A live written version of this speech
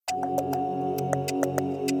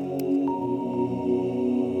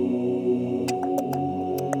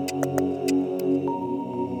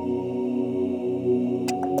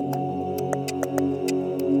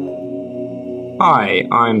Hi,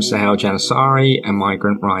 I'm Sahel Janasari, a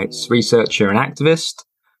migrant rights researcher and activist.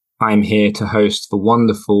 I'm here to host the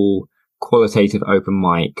wonderful Qualitative Open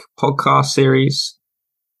Mic podcast series.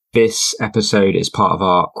 This episode is part of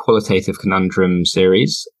our Qualitative Conundrums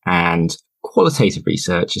series, and qualitative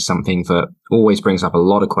research is something that always brings up a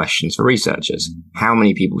lot of questions for researchers. How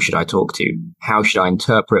many people should I talk to? How should I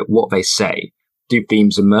interpret what they say? Do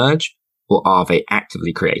themes emerge, or are they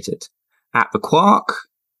actively created? At the Quark,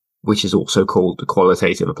 which is also called the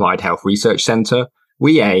Qualitative Applied Health Research Centre,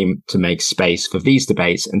 we aim to make space for these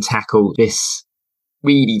debates and tackle this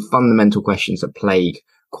really fundamental questions that plague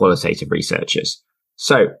qualitative researchers.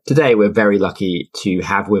 So today we're very lucky to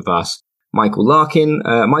have with us Michael Larkin.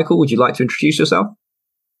 Michael, would you like to introduce yourself?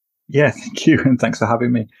 Yeah, thank you. And thanks for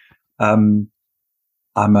having me. I'm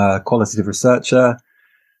a qualitative researcher.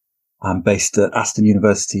 I'm based at Aston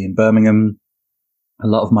University in Birmingham. A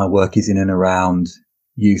lot of my work is in and around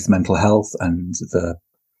youth mental health and the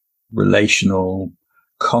relational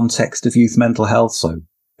context of youth mental health. So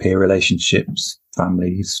peer relationships,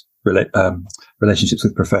 families, relationships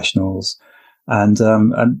with professionals. And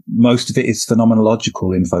most of it is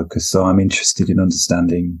phenomenological in focus. So I'm interested in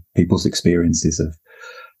understanding people's experiences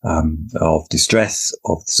of distress,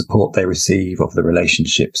 of the support they receive, of the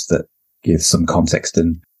relationships that give some context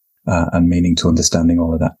and meaning to understanding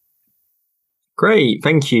all of that. Great,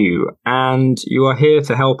 thank you. And you are here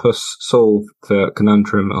to help us solve the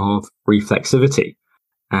conundrum of reflexivity.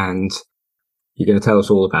 And you're going to tell us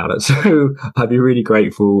all about it. So I'd be really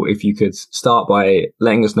grateful if you could start by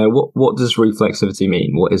letting us know what does reflexivity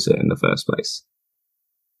mean? What is it in the first place?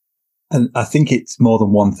 And I think it's more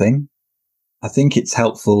than one thing. I think it's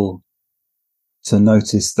helpful to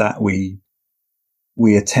notice that we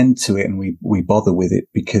attend to it and we bother with it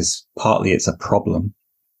because partly it's a problem.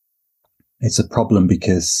 It's a problem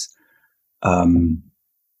because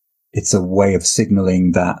it's a way of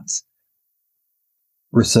signaling that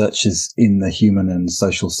researchers in the human and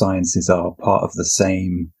social sciences are part of the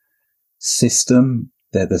same system.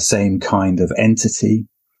 They're the same kind of entity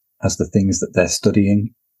as the things that they're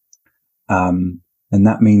studying. And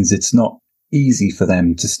that means it's not easy for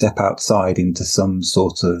them to step outside into some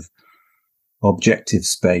sort of objective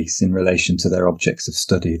space in relation to their objects of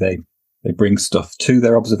study. They bring stuff to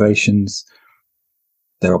their observations.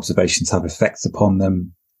 Their observations have effects upon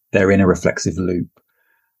them. They're in a reflexive loop.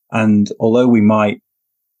 And although we might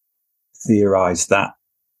theorize that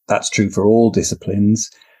that's true for all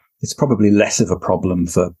disciplines, it's probably less of a problem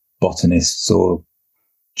for botanists or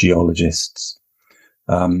geologists.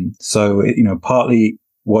 So, partly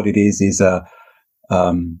what it is a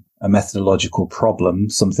methodological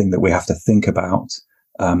problem, something that we have to think about,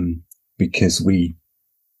 because we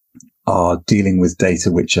are dealing with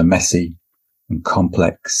data which are messy and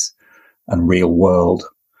complex and real world.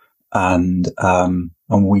 And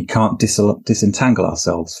we can't disentangle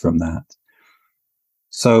ourselves from that.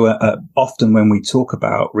 So often when we talk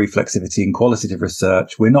about reflexivity in qualitative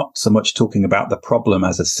research, we're not so much talking about the problem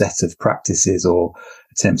as a set of practices or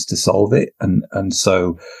attempts to solve it. And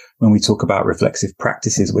so when we talk about reflexive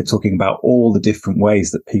practices, we're talking about all the different ways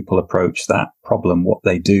that people approach that problem, what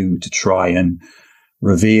they do to try and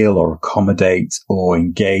reveal or accommodate or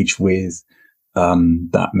engage with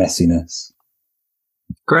that messiness.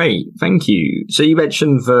 Great, thank you. So you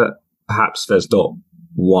mentioned that perhaps there's not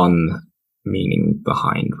one meaning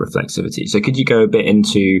behind reflexivity. So could you go a bit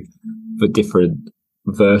into the different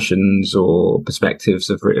versions or perspectives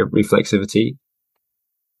of reflexivity?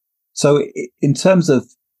 So in terms of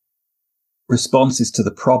responses to the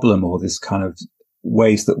problem, or this kind of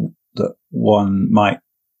ways that one might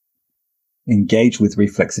engage with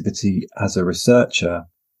reflexivity as a researcher,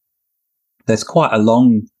 there's quite a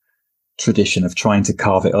long tradition of trying to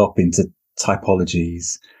carve it up into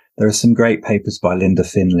typologies. There are some great papers by Linda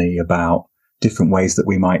Finley about different ways that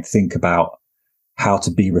we might think about how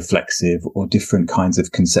to be reflexive, or different kinds of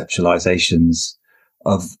conceptualizations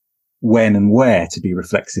of when and where to be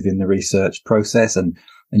reflexive in the research process. And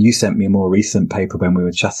you sent me a more recent paper when we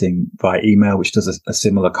were chatting by email, which does a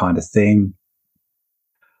similar kind of thing.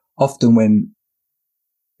 Often when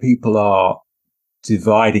people are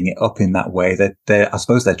dividing it up in that way, I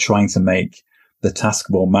suppose they're trying to make the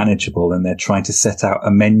task more manageable, and they're trying to set out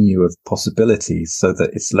a menu of possibilities so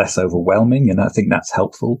that it's less overwhelming. And I think that's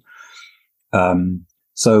helpful.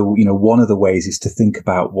 So, one of the ways is to think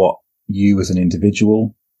about what you as an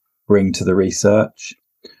individual bring to the research.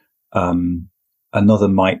 Another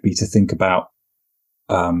might be to think about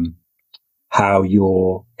how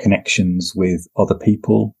your connections with other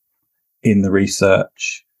people in the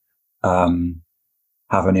research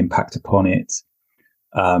have an impact upon it.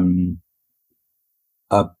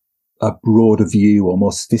 a broader view or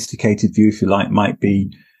more sophisticated view, if you like, might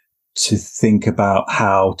be to think about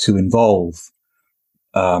how to involve,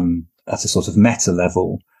 at a sort of meta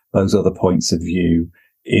level, those other points of view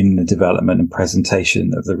in the development and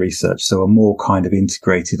presentation of the research. So a more kind of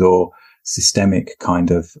integrated or systemic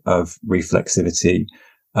kind of reflexivity.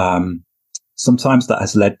 Sometimes that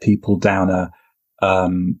has led people down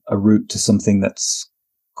a route to something that's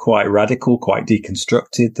quite radical, quite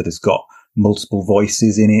deconstructed, that has got multiple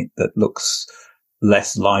voices in it, that looks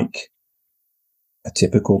less like a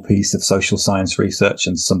typical piece of social science research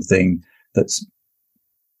and something that's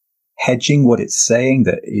hedging what it's saying,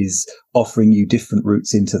 that is offering you different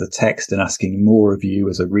routes into the text and asking more of you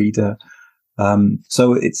as a reader.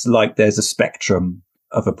 So it's like there's a spectrum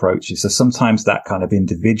of approaches. So sometimes that kind of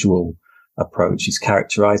individual approach is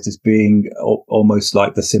characterized as being almost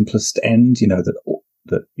like the simplest end,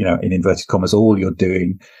 that, in inverted commas, all you're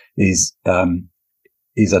doing is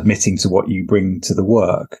admitting to what you bring to the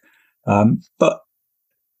work. But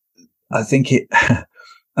I think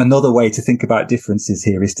another way to think about differences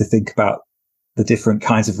here is to think about the different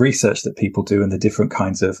kinds of research that people do and the different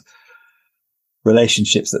kinds of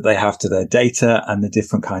relationships that they have to their data and the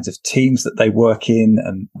different kinds of teams that they work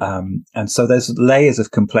in. And so there's layers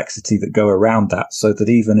of complexity that go around that, so that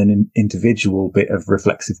even an individual bit of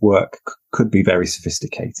reflexive work could be very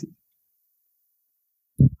sophisticated.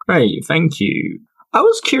 Great, thank you. I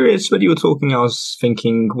was curious when you were talking, I was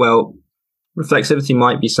thinking, well, reflexivity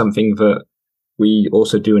might be something that we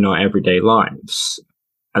also do in our everyday lives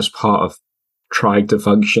as part of trying to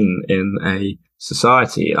function in a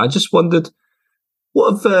society. I just wondered,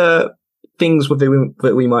 what are the things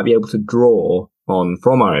that we might be able to draw on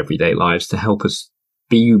from our everyday lives to help us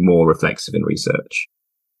be more reflexive in research?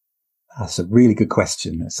 That's a really good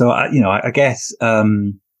question. So, I guess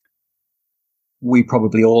we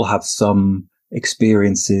probably all have some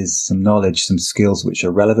experiences, some knowledge, some skills which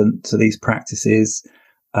are relevant to these practices.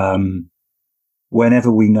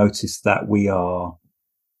 Whenever we notice that we are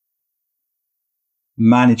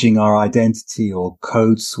managing our identity or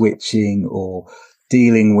code switching or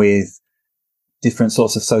dealing with different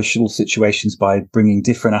sorts of social situations by bringing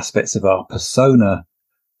different aspects of our persona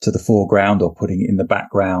to the foreground or putting it in the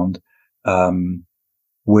background,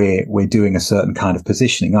 we're doing a certain kind of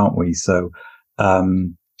positioning, aren't we? So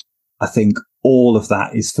I think all of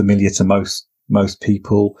that is familiar to most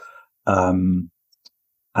people,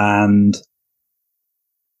 and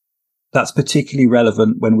that's particularly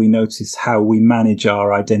relevant when we notice how we manage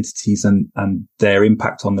our identities and their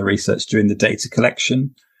impact on the research during the data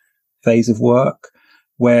collection phase of work,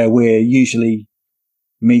 where we're usually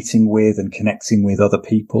meeting with and connecting with other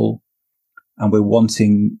people, and we're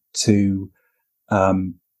wanting to,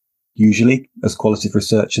 usually as qualitative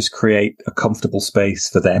researchers, create a comfortable space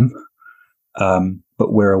for them.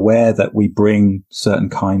 But we're aware that we bring certain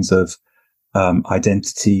kinds of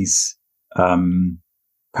identities,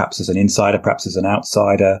 perhaps as an insider, perhaps as an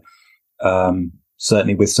outsider,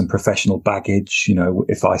 certainly with some professional baggage.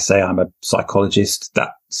 If I say I'm a psychologist,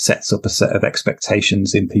 that sets up a set of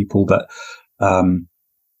expectations in people that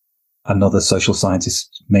another social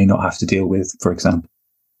scientist may not have to deal with, for example.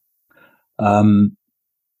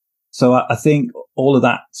 So I think all of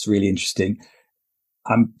that's really interesting.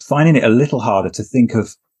 I'm finding it a little harder to think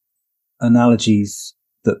of analogies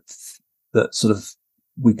that sort of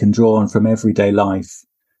we can draw on from everyday life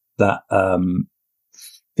that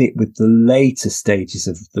fit with the later stages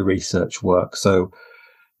of the research work. So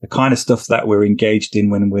the kind of stuff that we're engaged in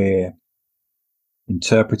when we're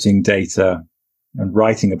interpreting data and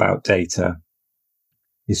writing about data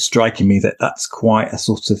is striking me that that's quite a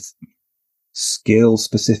sort of skill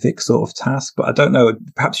specific sort of task. But I don't know,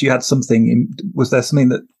 perhaps you had was there something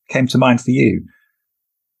that came to mind for you?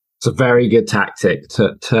 It's a very good tactic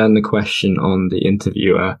to turn the question on the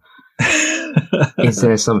interviewer. Is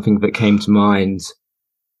there something that came to mind?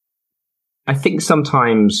 I think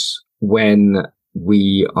sometimes when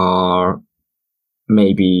we are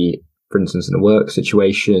maybe, for instance, in a work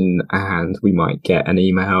situation and we might get an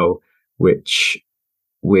email which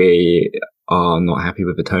we are not happy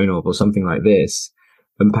with the tone of or something like this,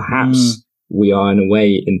 and perhaps we are in a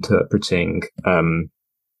way interpreting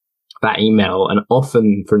that email. And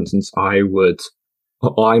often, for instance, I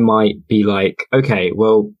might be like, okay,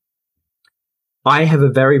 well, I have a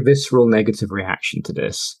very visceral negative reaction to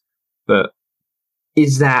this, but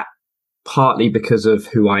is that partly because of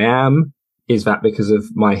who I am? Is that because of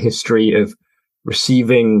my history of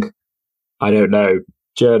receiving, I don't know,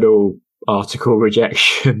 journal article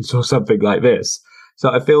rejections or something like this? So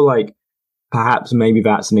I feel like perhaps maybe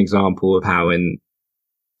that's an example of how in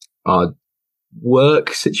our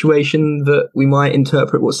work situation that we might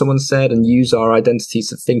interpret what someone said and use our identities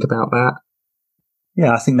to think about that?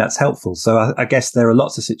 Yeah, I think that's helpful. So I guess there are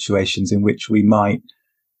lots of situations in which we might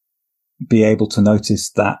be able to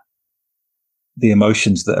notice that the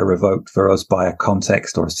emotions that are evoked for us by a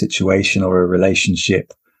context or a situation or a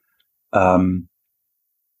relationship are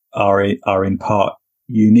in part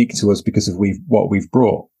unique to us because of what we've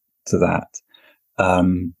brought to that.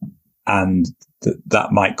 And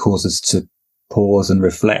that might cause us to pause and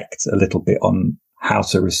reflect a little bit on how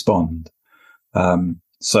to respond.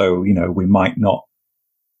 So, we might not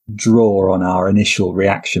draw on our initial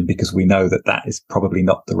reaction because we know that that is probably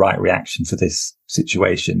not the right reaction for this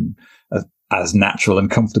situation, as natural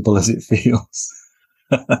and comfortable as it feels.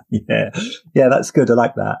 Yeah, that's good. I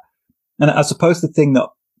like that. And I suppose the thing that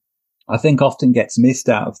I think often gets missed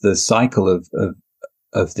out of the cycle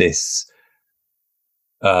of this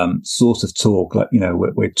sort of talk, like,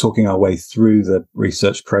 we're talking our way through the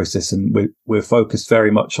research process, and we're focused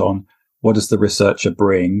very much on what does the researcher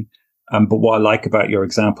bring. But what I like about your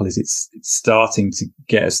example is it's starting to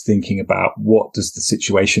get us thinking about what does the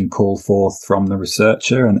situation call forth from the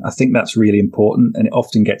researcher. And I think that's really important, and it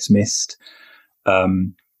often gets missed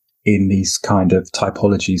in these kind of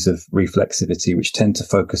typologies of reflexivity, which tend to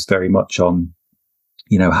focus very much on,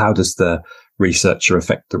 how does the researcher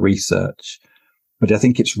affect the research? But I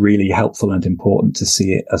think it's really helpful and important to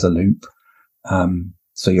see it as a loop.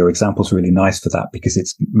 So your example is really nice for that, because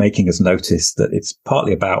it's making us notice that it's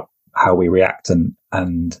partly about how we react and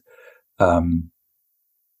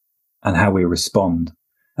how we respond.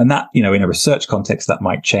 And that, in a research context, that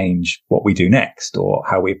might change what we do next, or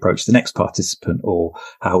how we approach the next participant, or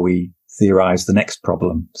how we theorize the next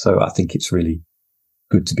problem. So I think it's really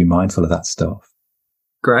good to be mindful of that stuff.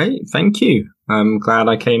 Great. Thank you. I'm glad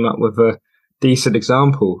I came up with a decent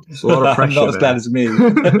example. It's a lot of pressure. Not as bad as me.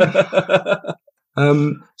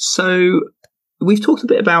 So we've talked a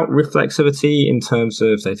bit about reflexivity in terms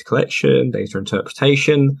of data collection, data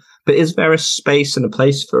interpretation, but is there a space and a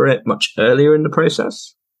place for it much earlier in the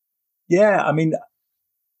process? Yeah, I mean,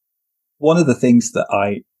 one of the things that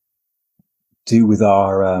I do with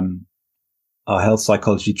our health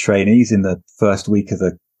psychology trainees in the first week of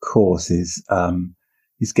the course is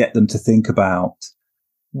get them to think about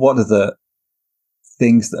what are the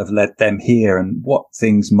things that have led them here, and what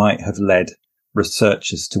things might have led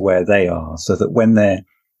researchers to where they are, so that when they're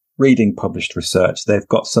reading published research, they've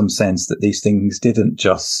got some sense that these things didn't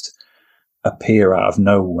just appear out of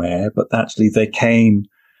nowhere, but actually they came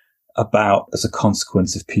about as a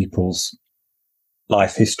consequence of people's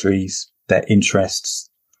life histories, their interests,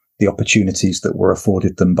 the opportunities that were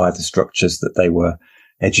afforded them by the structures that they were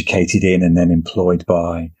educated in and then employed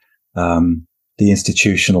by, the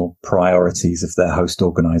institutional priorities of their host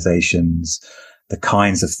organizations, the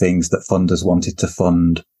kinds of things that funders wanted to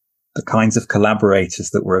fund, the kinds of collaborators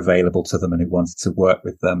that were available to them and who wanted to work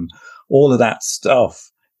with them. All of that stuff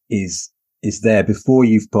is there before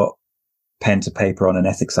you've put pen to paper on an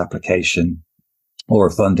ethics application or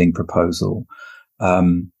a funding proposal.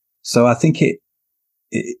 So I think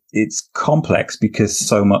it's complex because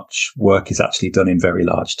so much work is actually done in very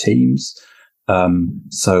large teams.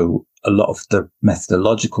 So a lot of the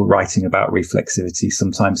methodological writing about reflexivity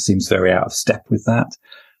sometimes seems very out of step with that.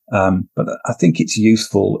 But I think it's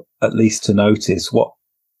useful at least to notice what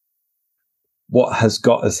has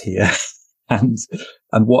got us here and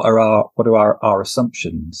what are our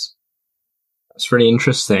assumptions. That's really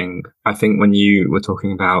interesting. I think when you were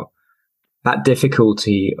talking about that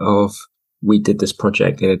difficulty of, we did this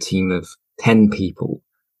project in a team of 10 people,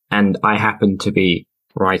 and I happened to be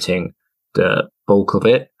writing the bulk of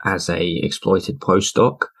it as a exploited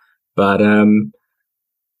postdoc, but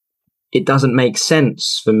it doesn't make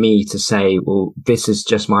sense for me to say, well, this is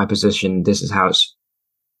just my position, this is how it's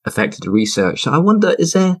affected the research. So I wonder,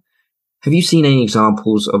 have you seen any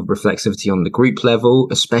examples of reflexivity on the group level,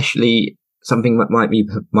 especially something that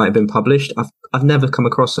might have been published? I've never come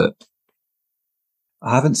across it.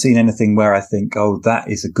 I haven't seen anything where I think, oh, that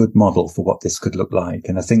is a good model for what this could look like.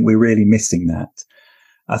 And I think we're really missing that.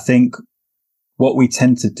 I think what we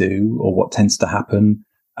tend to do, or what tends to happen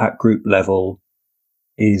at group level,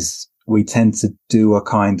 is we tend to do a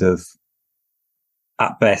kind of,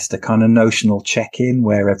 at best, a kind of notional check-in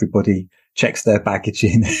where everybody checks their baggage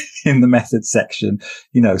in the methods section.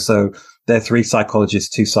 So there are 3 psychologists,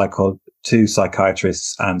 2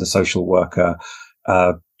 psychiatrists, and a social worker.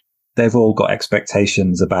 They've all got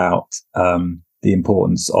expectations about the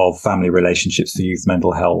importance of family relationships for youth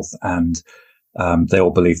mental health, and they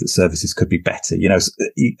all believe that services could be better.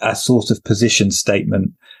 A sort of position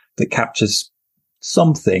statement that captures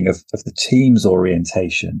something of the team's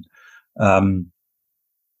orientation.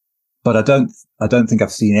 But I don't think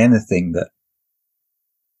I've seen anything that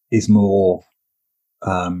is more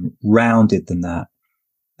rounded than that.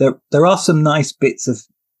 There are some nice bits of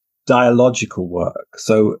dialogical work.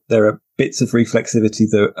 So there are bits of reflexivity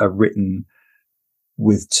that are written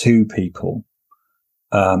with two people.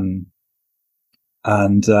 And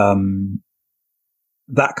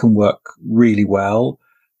that can work really well.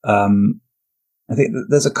 I think that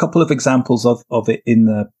there's a couple of examples of it in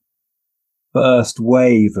the first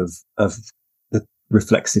wave of the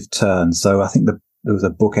reflexive turn. So I think there was a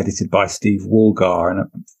book edited by Steve Woolgar, and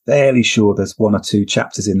I'm fairly sure there's one or two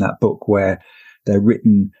chapters in that book where they're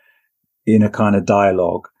written in a kind of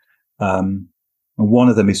dialogue. And one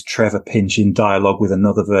of them is Trevor Pinch in dialogue with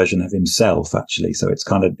another version of himself, actually. So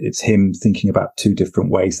it's him thinking about two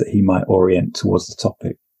different ways that he might orient towards the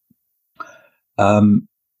topic. And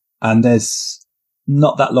there's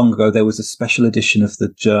not that long ago, there was a special edition of the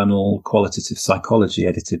journal Qualitative Psychology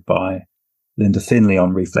edited by Linda Finley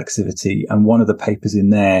on reflexivity. And one of the papers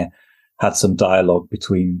in there had some dialogue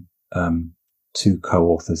between two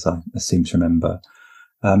co-authors, I seem to remember.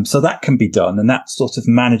 So that can be done, and that's sort of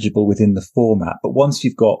manageable within the format. But once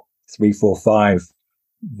you've got 3, 4, 5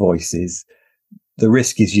 voices, the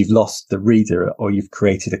risk is you've lost the reader, or you've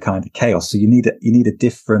created a kind of chaos. So you need a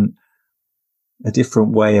different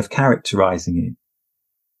way of characterizing it.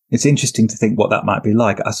 It's interesting to think what that might be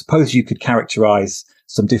like. I suppose you could characterize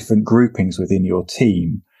some different groupings within your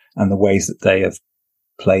team and the ways that they have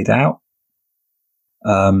played out,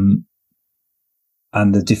 and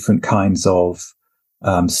the different kinds of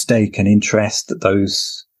stake and interest that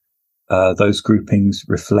those groupings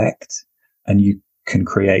reflect, and you can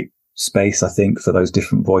create space, I think, for those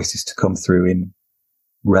different voices to come through in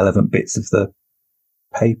relevant bits of the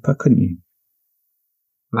paper, couldn't you?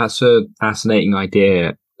 That's a fascinating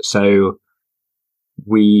idea. So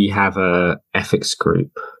we have a ethics group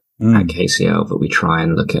at KCL that we try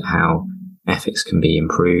and look at how ethics can be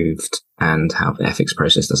improved and how the ethics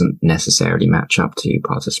process doesn't necessarily match up to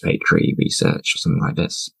participatory research or something like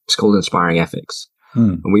this. It's called Inspiring Ethics.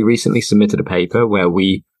 And we recently submitted a paper where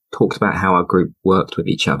we talked about how our group worked with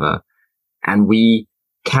each other, and we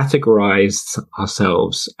categorized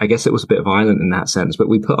ourselves. I guess it was a bit violent in that sense, but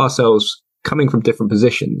we put ourselves coming from different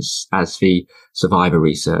positions as the survivor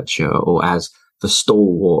researcher or as the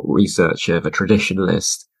stalwart researcher, the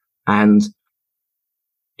traditionalist. And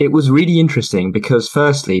it was really interesting because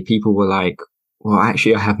firstly, people were like, well,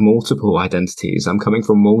 actually, I have multiple identities. I'm coming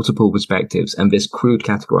from multiple perspectives, and this crude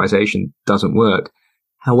categorization doesn't work.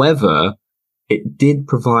 However, it did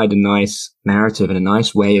provide a nice narrative and a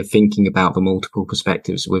nice way of thinking about the multiple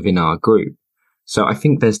perspectives within our group. So I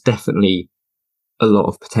think there's definitely a lot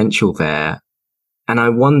of potential there. And I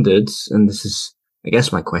wondered, and this is, I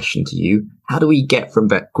guess, my question to you, how do we get from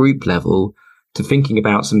that group level to thinking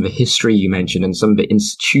about some of the history you mentioned and some of the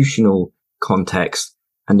institutional context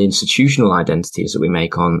and the institutional identities that we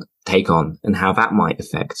take on and how that might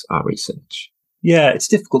affect our research? Yeah, it's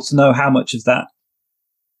difficult to know how much of that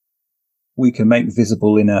we can make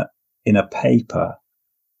visible in a paper.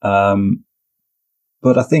 But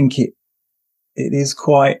I think it is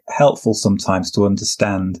quite helpful sometimes to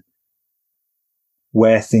understand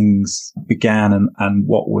where things began and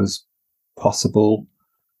what was possible.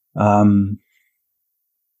 I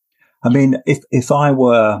mean, if I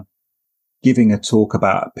were giving a talk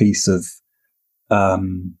about a piece of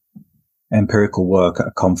empirical work at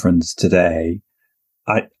a conference today,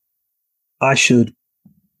 I should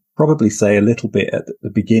probably say a little bit at the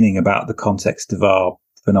beginning about the context of our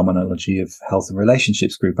phenomenology of health and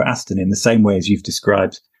relationships group at Aston, in the same way as you've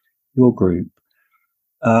described your group,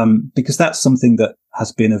 because that's something that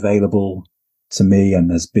has been available to me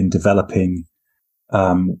and has been developing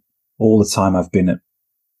all the time I've been at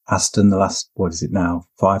Aston, the last,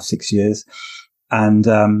 5-6 years. And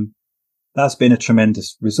that's been a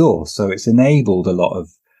tremendous resource. So it's enabled a lot of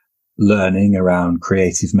learning around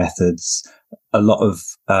creative methods, a lot of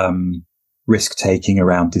risk taking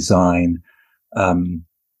around design,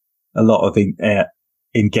 a lot of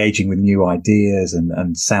engaging with new ideas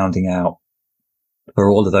and sounding out for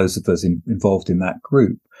all of those of us involved in that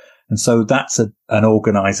group. And so that's an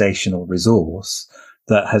organizational resource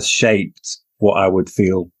that has shaped what I would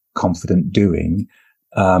feel confident doing,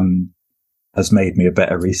 has made me a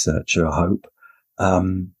better researcher, I hope.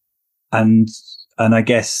 And I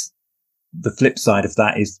guess the flip side of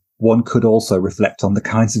that is one could also reflect on the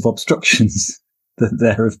kinds of obstructions that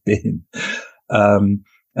there have been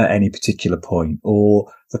at any particular point, or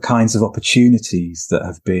the kinds of opportunities that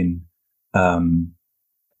have been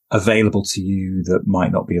available to you that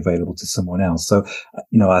might not be available to someone else. So,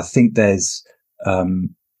 I think there's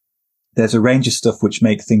there's a range of stuff which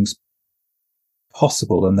make things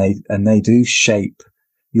possible, and they do shape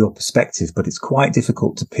your perspective, but it's quite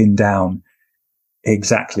difficult to pin down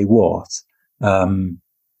exactly what. I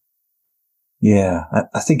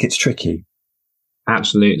think it's tricky.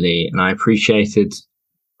 Absolutely. And I appreciated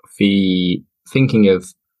the thinking of,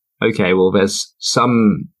 okay, well, there's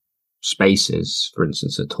some spaces, for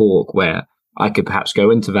instance, a talk, where I could perhaps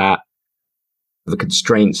go into that. The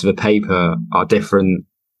constraints of a paper are different.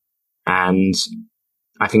 And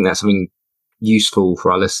I think that's something useful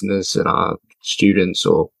for our listeners and our students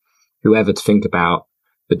or whoever to think about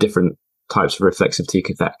the different types of reflexivity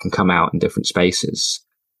that can come out in different spaces.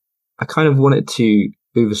 I kind of wanted to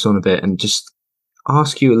move us on a bit and just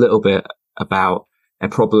ask you a little bit about a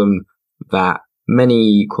problem that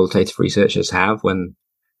many qualitative researchers have when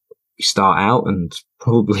we start out, and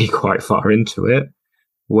probably quite far into it,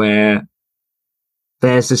 where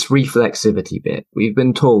there's this reflexivity bit. We've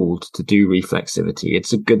been told to do reflexivity.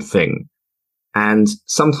 It's a good thing. And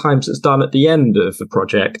sometimes it's done at the end of the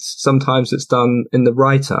project. Sometimes it's done in the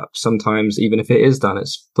write-up. Sometimes, even if it is done,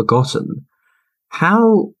 it's forgotten.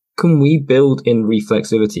 How can we build in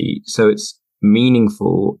reflexivity so it's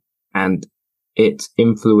meaningful and it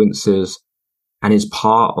influences and is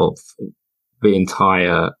part of the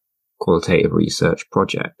entire qualitative research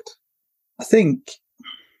project? I think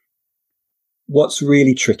what's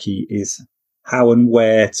really tricky is how and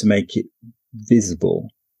where to make it visible.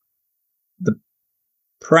 The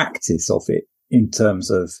practice of it in terms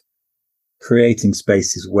of creating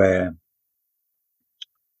spaces where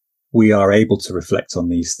we are able to reflect on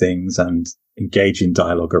these things and engage in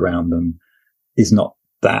dialogue around them is not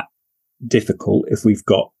that difficult if we've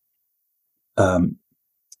got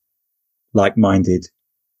like-minded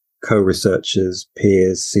co-researchers,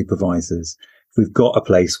 peers, supervisors. If we've got a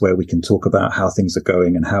place where we can talk about how things are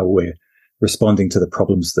going and how we're responding to the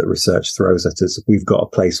problems that research throws at us, we've got a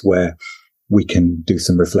place where we can do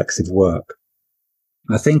some reflexive work.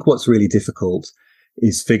 I think what's really difficult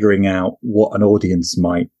is figuring out what an audience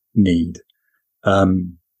might need.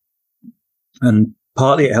 And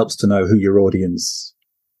partly it helps to know who your audience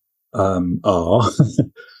are.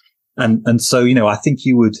 and so, I think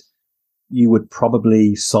you would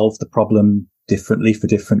probably solve the problem differently for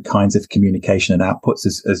different kinds of communication and outputs,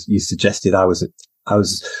 as you suggested. I was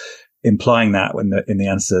implying that in the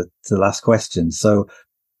answer to the last question. So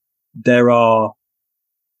there are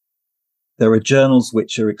journals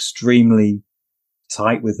which are extremely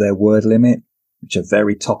tight with their word limit, which are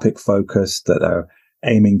very topic focused, that are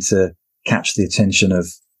aiming to catch the attention of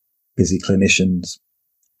busy clinicians,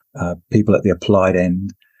 people at the applied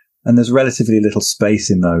end. And there's relatively little space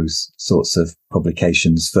in those sorts of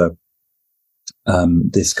publications for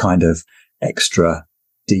this kind of extra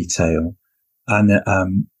detail. And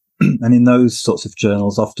in those sorts of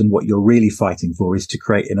journals, often what you're really fighting for is to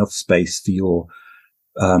create enough space for your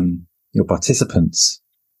participants'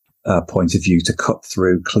 point of view to cut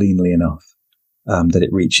through cleanly enough that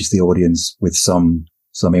it reaches the audience with some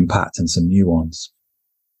impact and some nuance.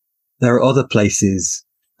 There are other places,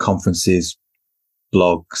 conferences,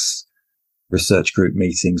 blogs, research group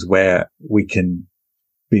meetings, where we can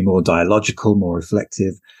be more dialogical, more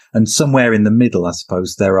reflective. And somewhere in the middle, I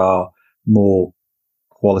suppose, there are more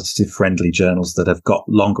qualitative friendly journals that have got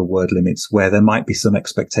longer word limits, where there might be some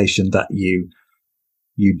expectation that you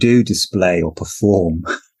do display or perform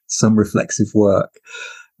some reflexive work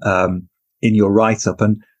in your write-up.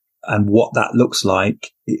 And what that looks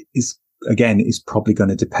like is probably going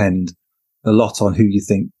to depend a lot on who you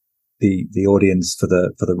think the audience for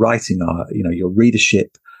the writing are. Your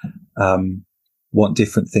readership want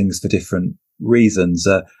different things for different reasons.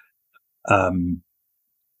 A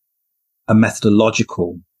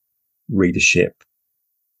methodological readership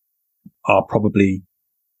are probably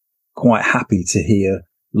quite happy to hear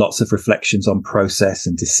lots of reflections on process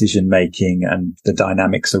and decision making and the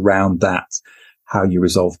dynamics around that, how you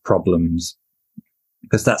resolve problems,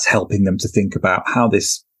 because that's helping them to think about how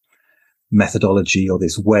this methodology or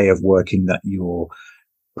this way of working that you're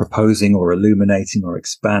proposing or illuminating or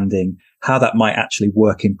expanding, how that might actually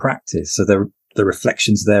work in practice. So the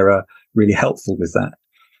reflections there are really helpful with that.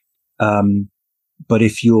 But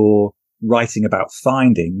if you're writing about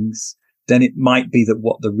findings, then it might be that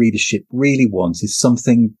what the readership really wants is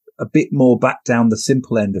something a bit more back down the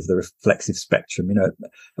simple end of the reflexive spectrum,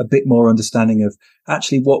 a bit more understanding of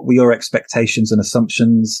actually what were your expectations and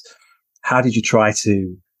assumptions? How did you try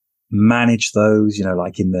to manage those,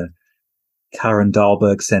 like in the Karen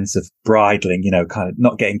Dahlberg sense of bridling, kind of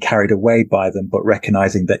not getting carried away by them, but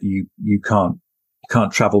recognizing that you can't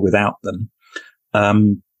travel without them.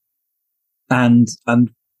 And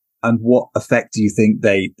what effect do you think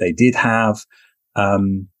they did have?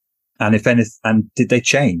 And if any, and did they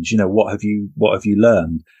change? What have you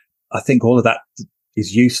learned? I think all of that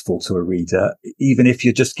is useful to a reader, even if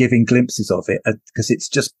you're just giving glimpses of it, because it's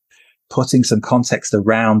just putting some context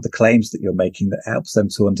around the claims that you're making that helps them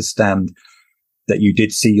to understand that you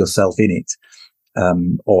did see yourself in it,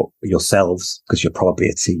 or yourselves, because you're probably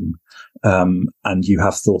a team, and you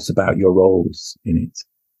have thought about your roles in it.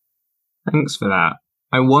 Thanks for that.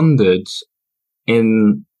 I wondered,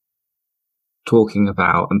 in talking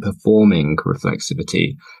about and performing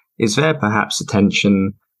reflexivity, is there perhaps a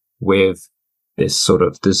tension with this sort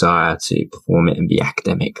of desire to perform it and be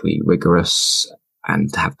academically rigorous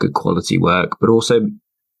and have good quality work, but also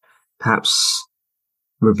perhaps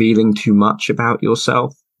revealing too much about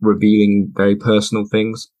yourself, revealing very personal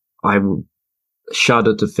things? I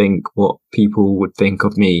shudder to think what people would think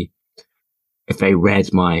of me if they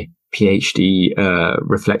read my PhD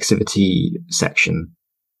reflexivity section.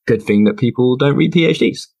 Good thing that people don't read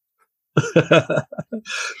PhDs.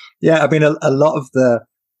 Yeah, I mean, a lot of the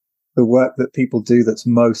work that people do that's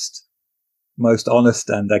most honest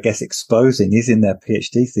and I guess exposing is in their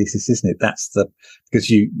PhD thesis, isn't it? That's because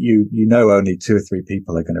you know only 2 or 3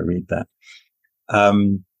 people are going to read that.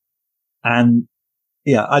 And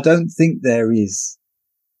yeah, I don't think there is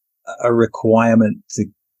a requirement to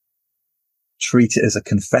treat it as a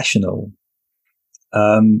confessional.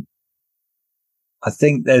 I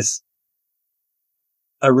think there's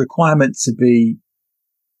a requirement to be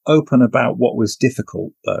open about what was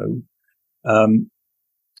difficult, though.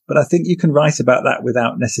 But I think you can write about that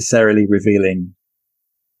without necessarily revealing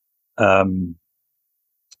things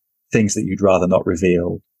that you'd rather not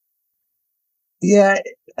reveal. Yeah,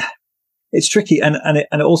 it's tricky, and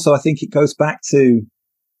also I think it goes back to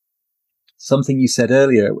something you said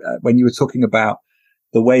earlier when you were talking about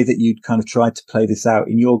the way that you'd kind of tried to play this out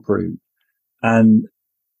in your group. And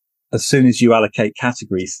as soon as you allocate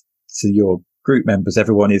categories to your group members,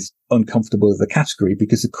 everyone is uncomfortable with the category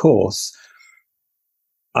because, of course,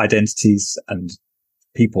 identities and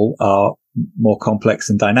people are more complex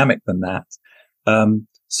and dynamic than that.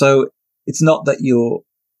 So it's not that you're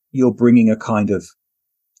bringing a kind of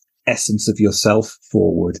essence of yourself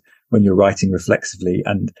forward when you're writing reflexively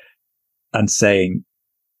and saying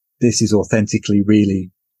this is authentically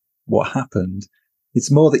really what happened. It's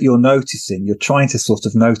more that you're trying to sort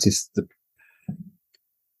of notice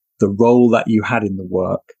the role that you had in the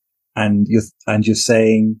work, and you're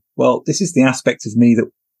saying, well, this is the aspect of me that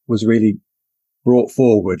was really brought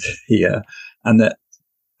forward here, and that,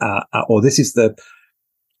 or this is the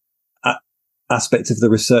aspect of the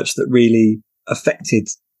research that really affected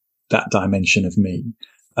that dimension of me.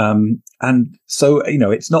 And so,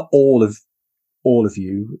 it's not all of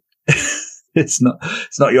you. It's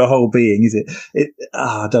not your whole being, is it?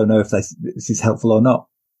 I don't know if this is helpful or not.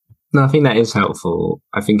 No, I think that is helpful.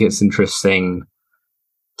 I think it's interesting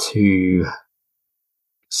to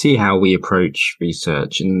see how we approach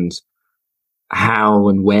research and how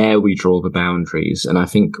and where we draw the boundaries. And I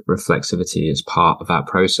think reflexivity is part of that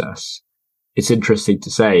process. It's interesting to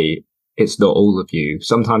say it's not all of you.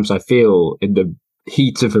 Sometimes I feel in the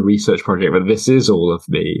heat of a research project that this is all of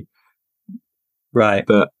me. Right.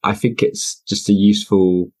 But I think it's just a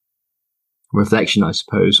useful reflection, I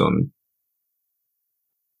suppose, on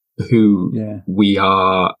who we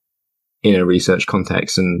are in a research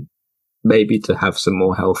context, and maybe to have some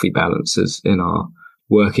more healthy balances in our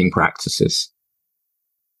working practices.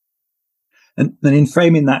 And in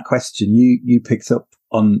framing that question, you picked up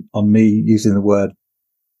on me using the word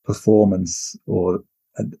performance,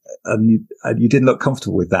 and you didn't look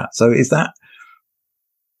comfortable with that. So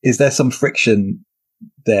is there some friction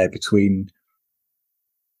there between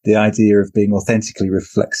the idea of being authentically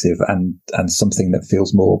reflexive and something that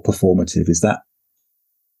feels more performative? Is that?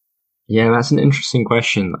 Yeah, that's an interesting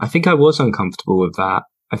question. I think I was uncomfortable with that.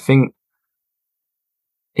 I think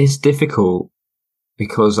it's difficult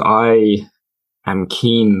because I am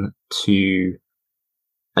keen to,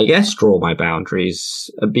 I guess, draw my boundaries,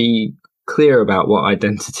 be clear about what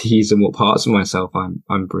identities and what parts of myself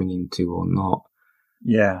I'm bringing to or not.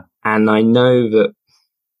 Yeah. And I know that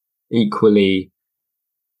equally,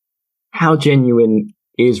 how genuine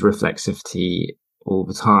is reflexivity all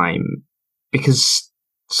the time? Because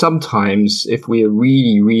sometimes if we are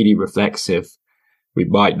really, really reflexive, we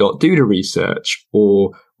might not do the research,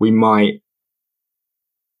 or we might,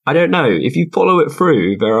 I don't know, if you follow it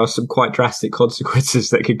through, there are some quite drastic consequences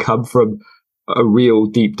that can come from a real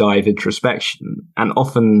deep dive introspection. And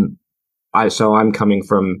often, I'm coming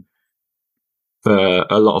from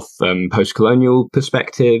a lot of post-colonial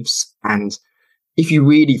perspectives, and if you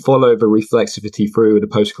really follow the reflexivity through the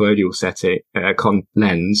post-colonial setting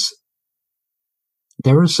lens,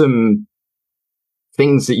 there are some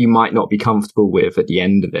things that you might not be comfortable with at the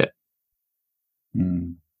end of it.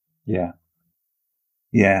 Yeah.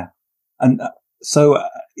 Yeah. And so,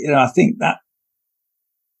 I think that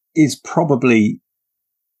is probably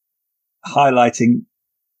highlighting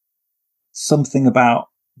something about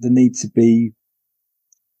the need to be,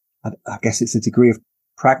 I guess it's a degree of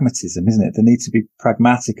pragmatism, isn't it? The need to be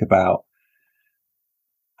pragmatic about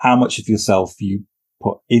how much of yourself you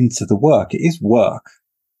put into the work. It is work.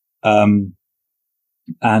 We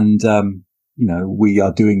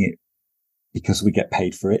are doing it because we get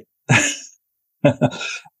paid for it.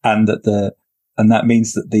 and that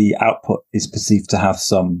means that the output is perceived to have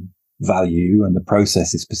some value and the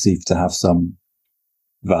process is perceived to have some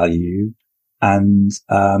value. And,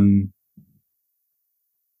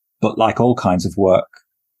 but like all kinds of work,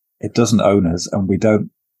 it doesn't own us, and we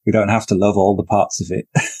don't have to love all the parts of it.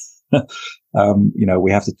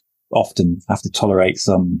 We often have to tolerate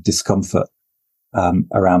some discomfort,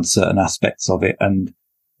 around certain aspects of it. And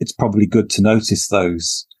it's probably good to notice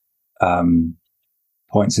those,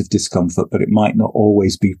 points of discomfort, but it might not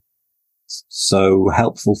always be so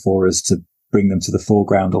helpful for us to bring them to the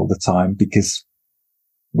foreground all the time, because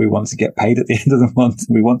we want to get paid at the end of the month.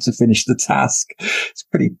 We want to finish the task. It's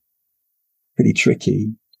pretty tricky.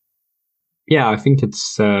 Yeah, I think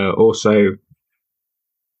it's also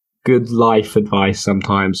good life advice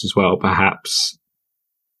sometimes as well, perhaps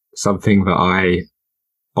something that I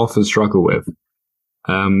often struggle with.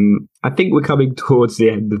 I think we're coming towards the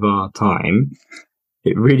end of our time.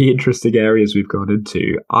 Really interesting areas we've gone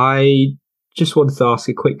into. I just wanted to ask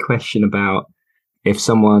a quick question about if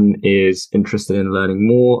someone is interested in learning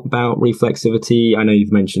more about reflexivity. I know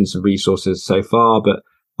you've mentioned some resources so far, but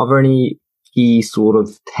are there any key sort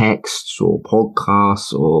of texts or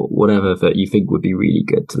podcasts or whatever that you think would be really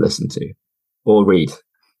good to listen to or read?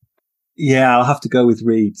 Yeah, I'll have to go with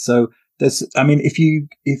read. So if you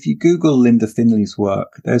Google Linda Finley's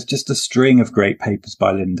work, there's just a string of great papers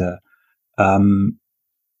by Linda.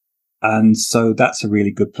 And so that's a really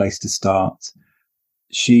good place to start.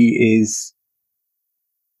 She is,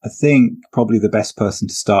 I think, probably the best person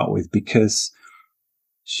to start with, because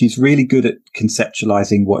she's really good at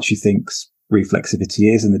conceptualizing what she thinks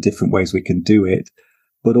reflexivity is and the different ways we can do it.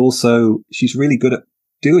 But also she's really good at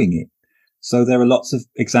doing it. So there are lots of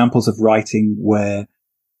examples of writing where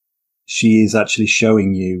she is actually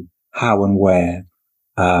showing you how and where,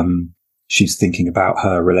 she's thinking about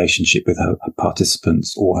her relationship with her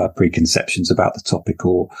participants, or her preconceptions about the topic,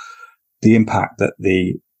 or the impact that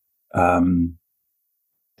the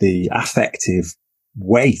affective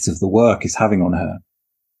weight of the work is having on her.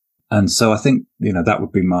 And so I think, that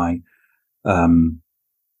would be my, the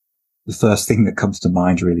first thing that comes to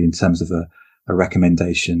mind, really, in terms of a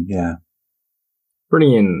recommendation. Yeah.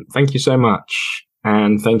 Brilliant. Thank you so much.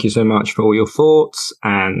 And thank you so much for all your thoughts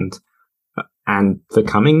and for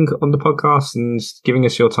coming on the podcast and giving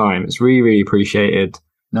us your time. It's really, really appreciated.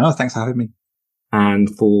 No, thanks for having me. And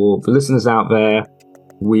for the listeners out there,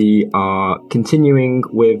 we are continuing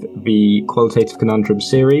with the Qualitative Conundrums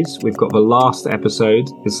series. We've got the last episode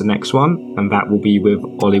is the next one, and that will be with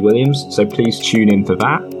Ollie Williams. So please tune in for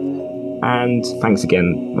that. And thanks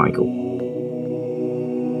again, Michael.